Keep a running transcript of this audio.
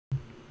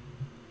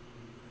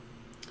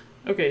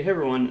Okay, hey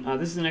everyone.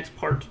 This is the next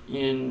part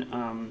in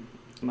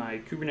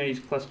my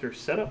Kubernetes cluster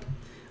setup.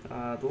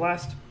 The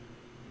last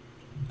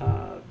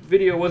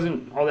video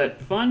wasn't all that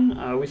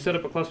fun. We set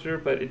up a cluster,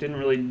 but it didn't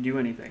really do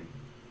anything.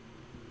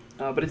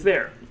 But it's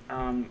there.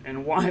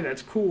 And why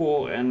that's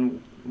cool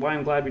and why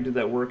I'm glad we did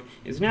that work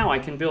is now I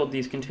can build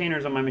these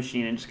containers on my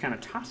machine and just kind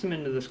of toss them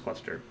into this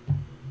cluster.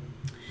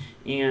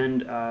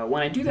 And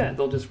when I do that,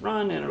 they'll just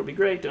run and it'll be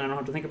great and I don't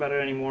have to think about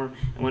it anymore.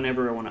 And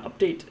whenever I want to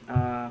update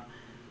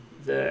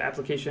the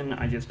application,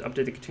 I just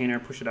update the container,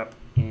 push it up,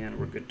 and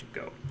we're good to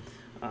go.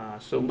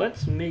 So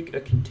let's make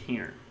a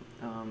container.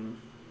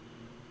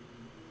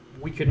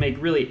 We could make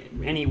really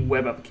any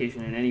web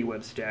application in any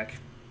web stack,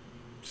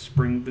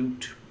 Spring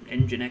Boot,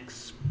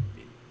 Nginx,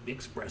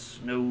 Express,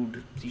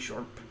 Node, C#,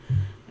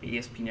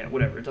 ASP.NET,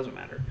 whatever, it doesn't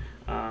matter.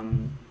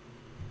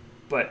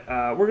 But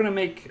we're going to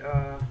make,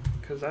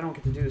 because I don't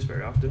get to do this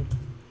very often,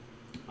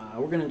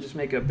 we're going to just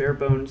make a bare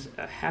bones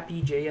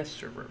Hapi.js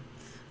server.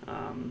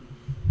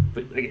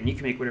 But again, you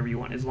can make whatever you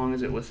want as long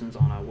as it listens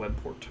on a web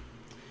port.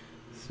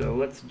 So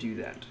let's do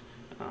that.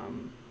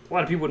 A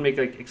lot of people would make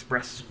like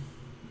Express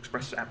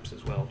apps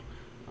as well,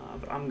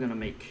 but I'm gonna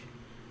make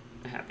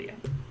a Hapi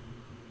app.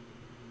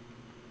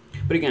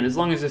 But again, as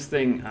long as this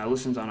thing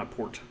listens on a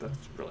port,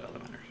 that's really all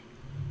that matters.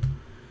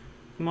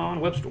 Come on,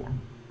 Webstorm.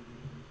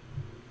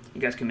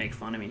 You guys can make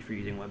fun of me for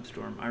using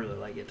Webstorm. I really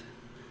like it.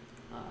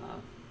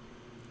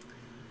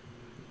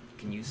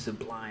 Can use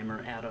Sublime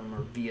or Atom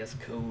or VS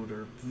Code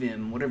or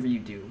Vim, whatever you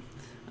do,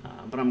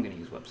 but I'm going to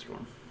use Webstorm.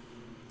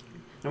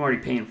 And I'm already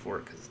paying for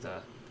it because it's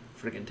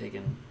friggin'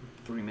 taking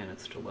 3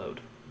 minutes to load,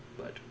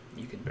 but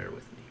you can bear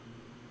with me.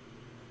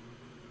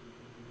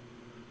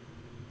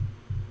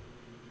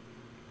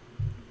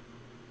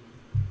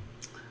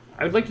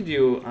 I would like to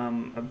do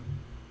a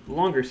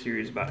longer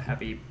series about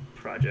Hapi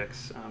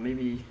projects,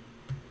 maybe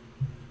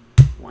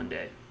one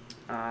day.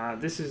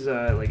 This is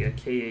like a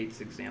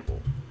K8's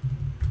example.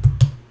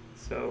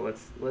 So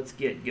let's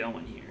get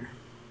going here.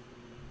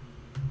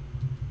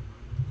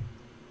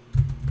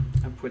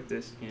 I put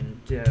this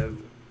in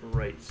dev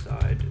right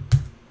side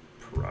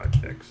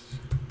projects.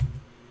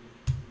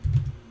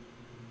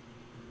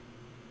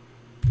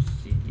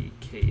 CD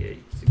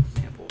K8's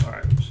example. All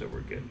right, so we're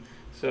good.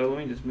 So let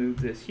me just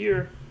move this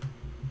here.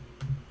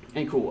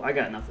 And cool, I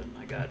got nothing.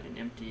 I got an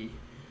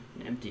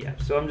empty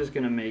app. So I'm just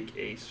gonna make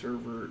a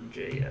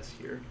server.js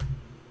here.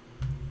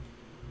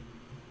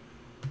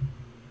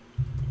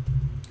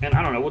 And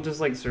I don't know, we'll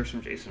just like serve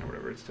some JSON or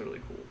whatever, it's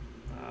totally cool.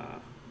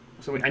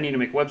 So I need to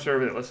make a web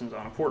server that listens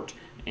on a port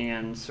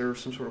and serve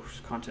some sort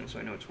of content so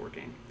I know it's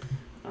working.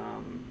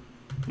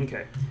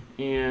 Okay,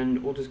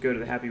 and we'll just go to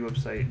the Hapi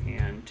website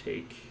and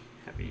take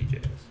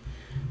Hapi.js.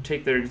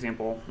 Take their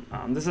example.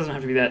 This doesn't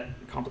have to be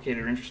that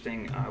complicated or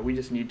interesting. We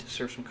just need to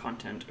serve some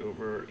content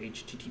over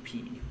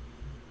HTTP.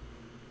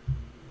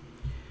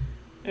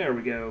 There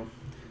we go.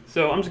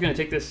 So I'm just going to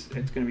take this.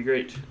 It's going to be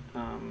great.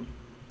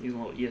 Use a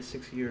little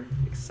ES6 here.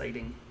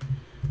 Exciting.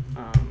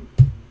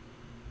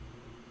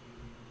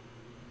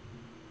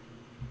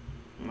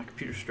 My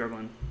computer's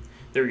struggling.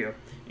 There we go.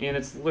 And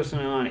it's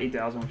listening on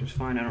 8,000, which is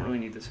fine. I don't really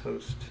need this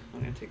host.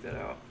 I'm going to take that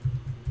out.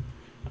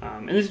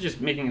 And this is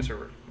just making a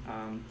server.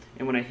 And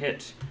when I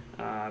hit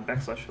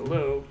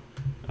 /hello,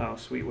 oh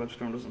sweet,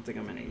 Webstorm doesn't think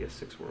I'm in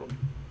ES6 world.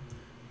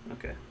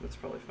 Okay, that's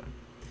probably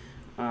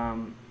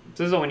fine.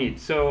 So this is all we need.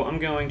 So I'm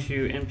going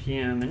to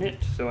npm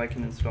init so I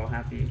can install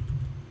Hapi.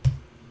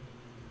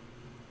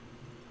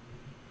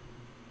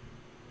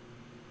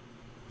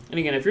 And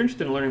again, if you're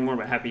interested in learning more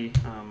about Hapi,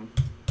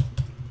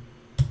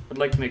 I'd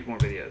like to make more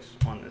videos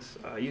on this.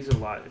 I use it a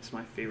lot. It's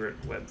my favorite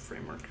web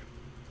framework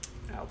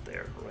out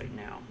there right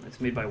now.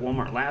 It's made by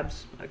Walmart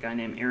Labs. A guy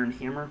named Aaron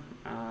Hammer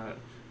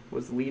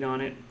was the lead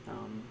on it.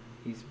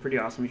 He's pretty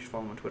awesome. You should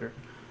follow him on Twitter.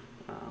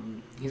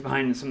 He's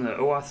behind some of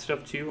the OAuth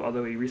stuff too,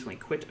 although he recently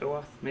quit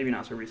OAuth. Maybe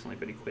not so recently,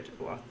 but he quit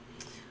OAuth.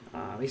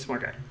 He's a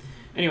smart guy.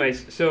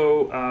 Anyways,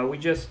 so we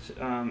just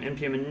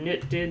npm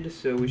init did,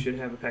 so we should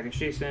have a package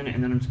JSON,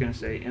 and then I'm just going to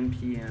say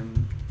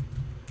npm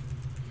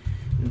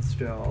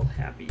install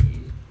Hapi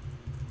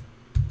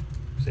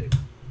save.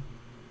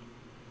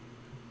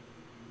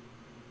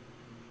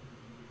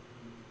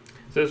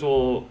 So this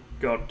will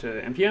go up to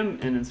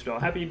npm and install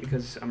Hapi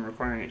because I'm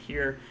requiring it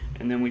here,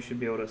 and then we should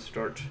be able to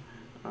start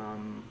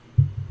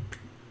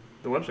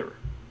the web server.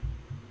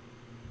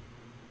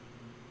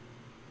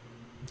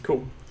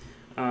 Cool.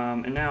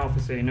 And now if I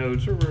say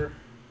node server,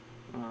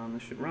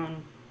 this should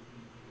run.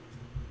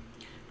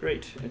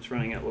 Great, it's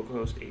running at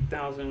localhost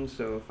 8000,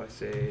 so if I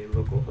say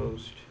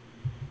localhost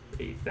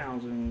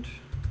 8000,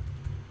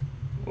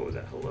 what was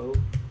that, hello?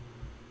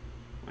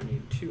 I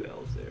need 2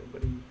 L's there,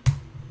 buddy.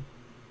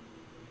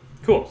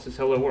 Cool, it says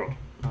hello world,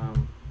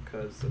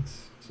 because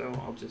that's, so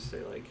I'll just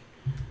say like,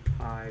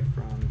 hi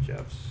from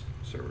Jeff's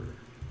server.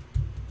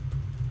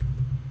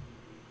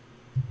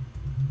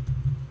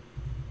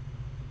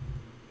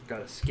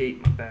 Gotta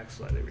escape my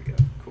backslide, there we go,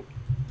 cool.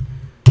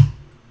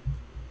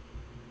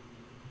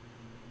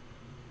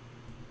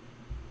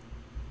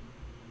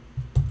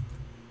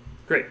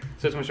 Great,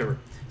 so it's my server.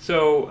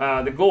 So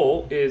the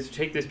goal is to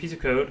take this piece of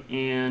code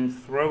and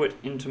throw it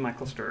into my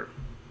cluster.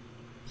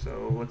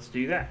 So let's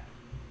do that.